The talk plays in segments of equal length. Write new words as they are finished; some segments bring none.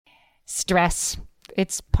Stress.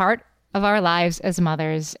 It's part of our lives as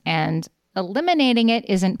mothers, and eliminating it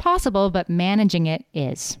isn't possible, but managing it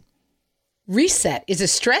is. Reset is a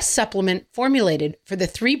stress supplement formulated for the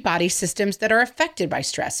 3 body systems that are affected by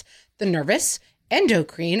stress: the nervous,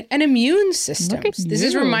 endocrine, and immune systems. This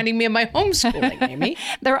is reminding me of my homeschooling, Amy.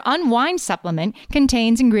 Their Unwind supplement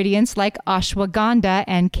contains ingredients like ashwagandha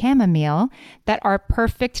and chamomile that are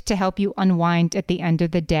perfect to help you unwind at the end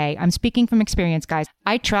of the day. I'm speaking from experience, guys.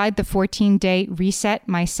 I tried the 14-day reset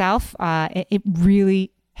myself. It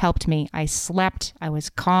really helped me. I slept. I was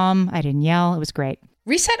calm. I didn't yell. It was great.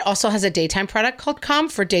 Reset also has a daytime product called Calm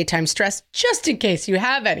for daytime stress, just in case you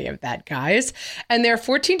have any of that, guys. And their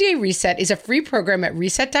 14-day reset is a free program at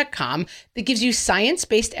reset.com that gives you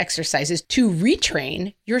science-based exercises to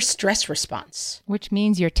retrain your stress response. Which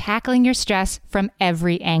means you're tackling your stress from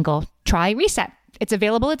every angle. Try Reset. It's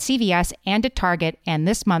available at CVS and at Target, and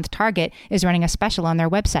this month Target is running a special on their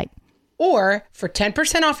website. Or for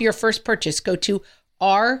 10% off your first purchase, go to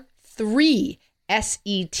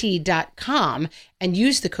R3set.com and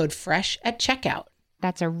use the code FRESH at checkout.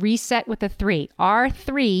 That's a reset with a 3.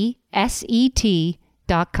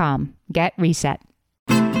 R3set.com. Get Reset.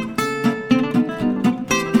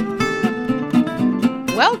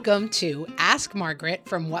 Welcome to Ask Margaret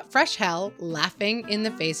from What Fresh Hell, Laughing in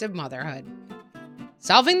the Face of Motherhood.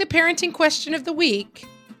 Solving the parenting question of the week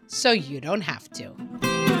so you don't have to.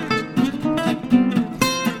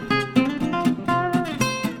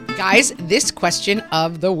 Guys, this question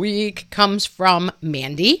of the week comes from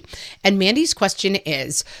Mandy. And Mandy's question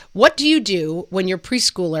is, what do you do when your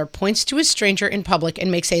preschooler points to a stranger in public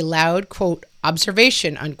and makes a loud, quote,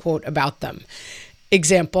 observation, unquote, about them?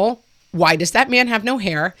 Example, why does that man have no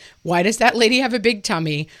hair? Why does that lady have a big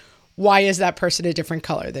tummy? Why is that person a different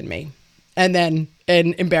color than me? And then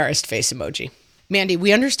an embarrassed face emoji. Mandy,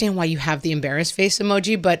 we understand why you have the embarrassed face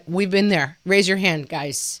emoji, but we've been there. Raise your hand,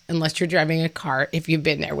 guys, unless you're driving a car, if you've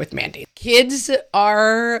been there with Mandy. Kids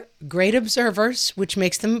are great observers, which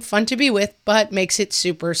makes them fun to be with, but makes it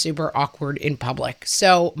super, super awkward in public.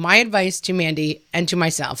 So my advice to Mandy and to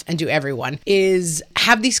myself and to everyone is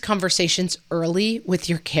have these conversations early with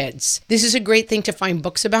your kids. This is a great thing to find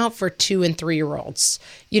books about for 2 and 3-year-olds.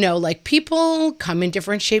 You know, like people come in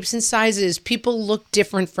different shapes and sizes. People look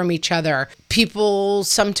different from each other. People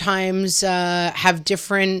sometimes have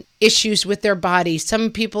different issues with their body.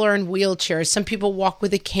 Some people are in wheelchairs. Some people walk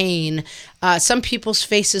with a cane. Some people's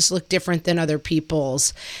faces look different than other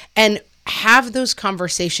people's. And have those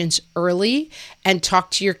conversations early and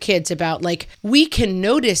talk to your kids about, like, we can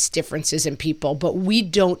notice differences in people, but we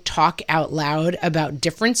don't talk out loud about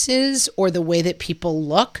differences or the way that people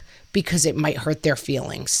look because it might hurt their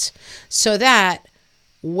feelings. So that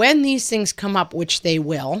when these things come up, which they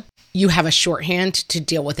will, you have a shorthand to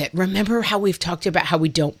deal with it. Remember how we've talked about how we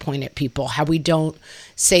don't point at people, how we don't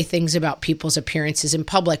say things about people's appearances in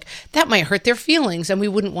public. That might hurt their feelings, and we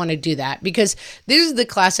wouldn't want to do that, because this is the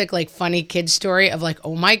classic, like, funny kid story of, like,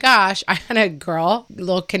 oh my gosh, I had a girl,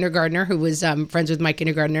 little kindergartner, who was friends with my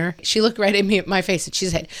kindergartner. She looked right at me, at my face, and she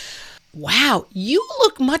said, wow, you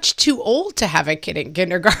look much too old to have a kid in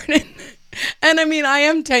kindergarten. And I mean, I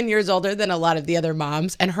am 10 years older than a lot of the other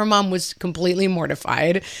moms, and her mom was completely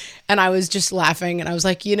mortified. And I was just laughing, and I was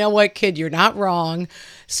like, you know what, kid, you're not wrong.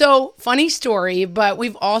 So funny story, but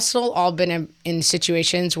we've also all been in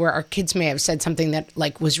situations where our kids may have said something that,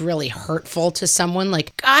 like, was really hurtful to someone.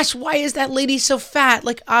 Like, gosh, why is that lady so fat?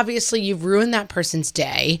 Like, obviously you've ruined that person's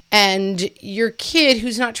day, and your kid,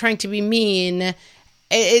 who's not trying to be mean,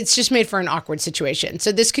 it's just made for an awkward situation.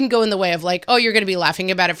 So this can go in the way of, like, oh, you're going to be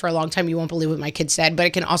laughing about it for a long time. You won't believe what my kid said. But it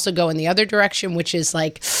can also go in the other direction, which is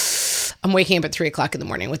like, I'm waking up at 3:00 in the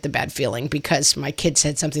morning with a bad feeling because my kid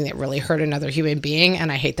said something that really hurt another human being,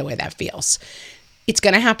 and I hate the way that feels. It's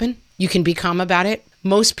going to happen. You can be calm about it.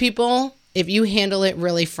 Most people, if you handle it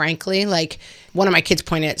really frankly, like one of my kids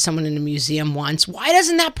pointed at someone in a museum once, why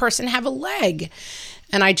doesn't that person have a leg?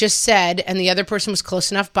 And I just said, and the other person was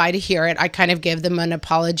close enough by to hear it, I kind of gave them an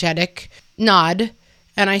apologetic nod.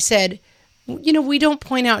 And I said, you know, we don't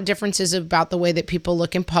point out differences about the way that people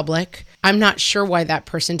look in public. I'm not sure why that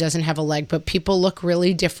person doesn't have a leg, but people look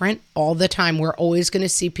really different all the time. We're always going to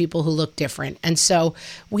see people who look different. And so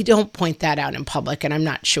we don't point that out in public, and I'm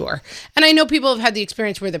not sure. And I know people have had the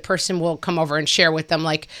experience where the person will come over and share with them,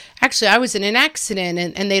 like, actually, I was in an accident,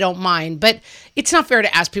 and they don't mind. But it's not fair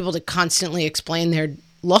to ask people to constantly explain their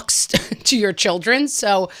looks to your children.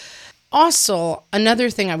 So also, another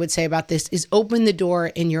thing I would say about this is open the door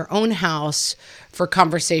in your own house for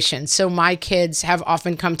conversation. So my kids have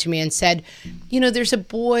often come to me and said, you know, there's a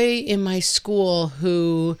boy in my school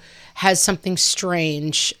who has something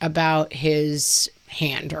strange about his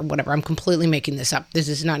hand or whatever. I'm completely making this up. This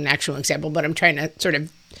is not an actual example, but I'm trying to sort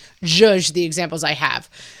of judge the examples I have.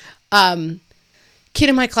 Kid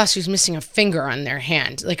in my class who's missing a finger on their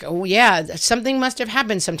hand. Like, oh yeah, something must have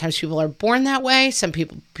happened. Sometimes people are born that way. Some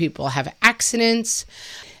people have accidents.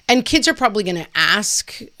 And kids are probably going to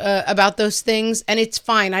ask about those things. And it's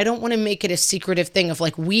fine. I don't want to make it a secretive thing of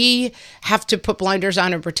like, we have to put blinders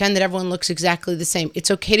on and pretend that everyone looks exactly the same.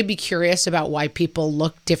 It's okay to be curious about why people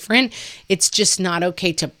look different. It's just not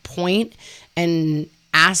okay to point and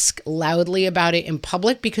ask loudly about it in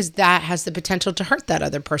public, because that has the potential to hurt that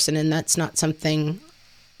other person. And that's not something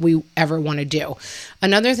we ever want to do.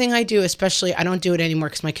 Another thing I do, especially, I don't do it anymore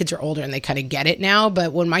because my kids are older and they kind of get it now.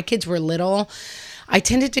 But when my kids were little, I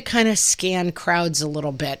tended to kind of scan crowds a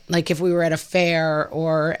little bit. Like if we were at a fair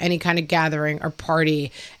or any kind of gathering or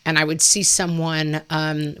party and I would see someone,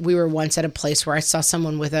 we were once at a place where I saw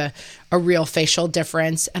someone with a real facial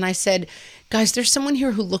difference. And I said, guys, there's someone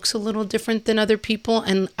here who looks a little different than other people.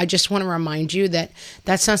 And I just want to remind you that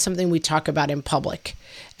that's not something we talk about in public.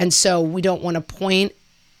 And so we don't want to point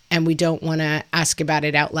and we don't want to ask about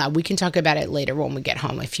it out loud. We can talk about it later when we get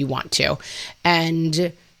home if you want to.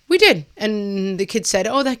 And we did. And the kid said,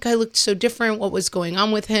 oh, that guy looked so different. What was going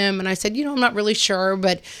on with him? And I said, I'm not really sure,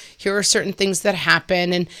 but here are certain things that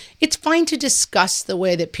happen. And it's fine to discuss the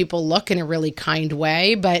way that people look in a really kind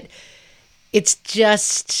way, but it's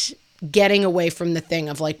just getting away from the thing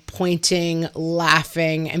of like pointing,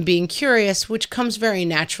 laughing, and being curious, which comes very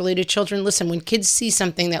naturally to children. Listen, when kids see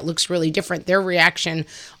something that looks really different, their reaction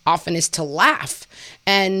often is to laugh.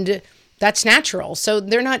 And that's natural. So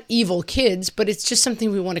they're not evil kids, but it's just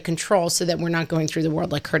something we want to control so that we're not going through the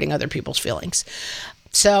world like hurting other people's feelings.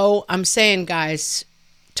 So I'm saying, guys,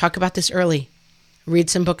 talk about this early. Read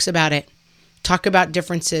some books about it. Talk about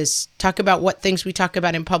differences. Talk about what things we talk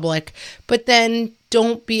about in public. But then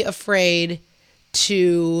don't be afraid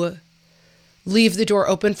to leave the door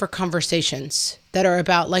open for conversations that are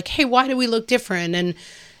about like, hey, why do we look different? And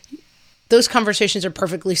those conversations are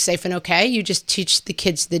perfectly safe and okay. You just teach the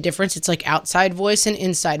kids the difference. It's like outside voice and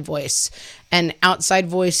inside voice. And outside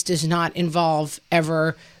voice does not involve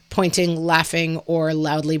ever pointing, laughing, or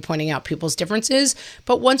loudly pointing out people's differences.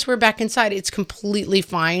 But once we're back inside, it's completely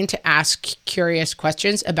fine to ask curious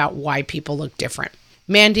questions about why people look different.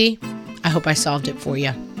 Mandy, I hope I solved it for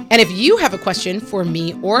you. And if you have a question for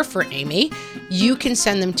me or for Amy, you can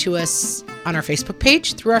send them to us on our Facebook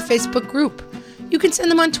page through our Facebook group. You can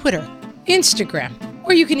send them on Twitter, Instagram,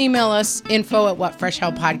 or you can email us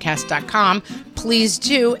info@whatfreshhellpodcast.com. Please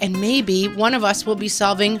do, and maybe one of us will be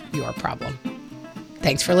solving your problem.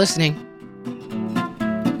 Thanks for listening.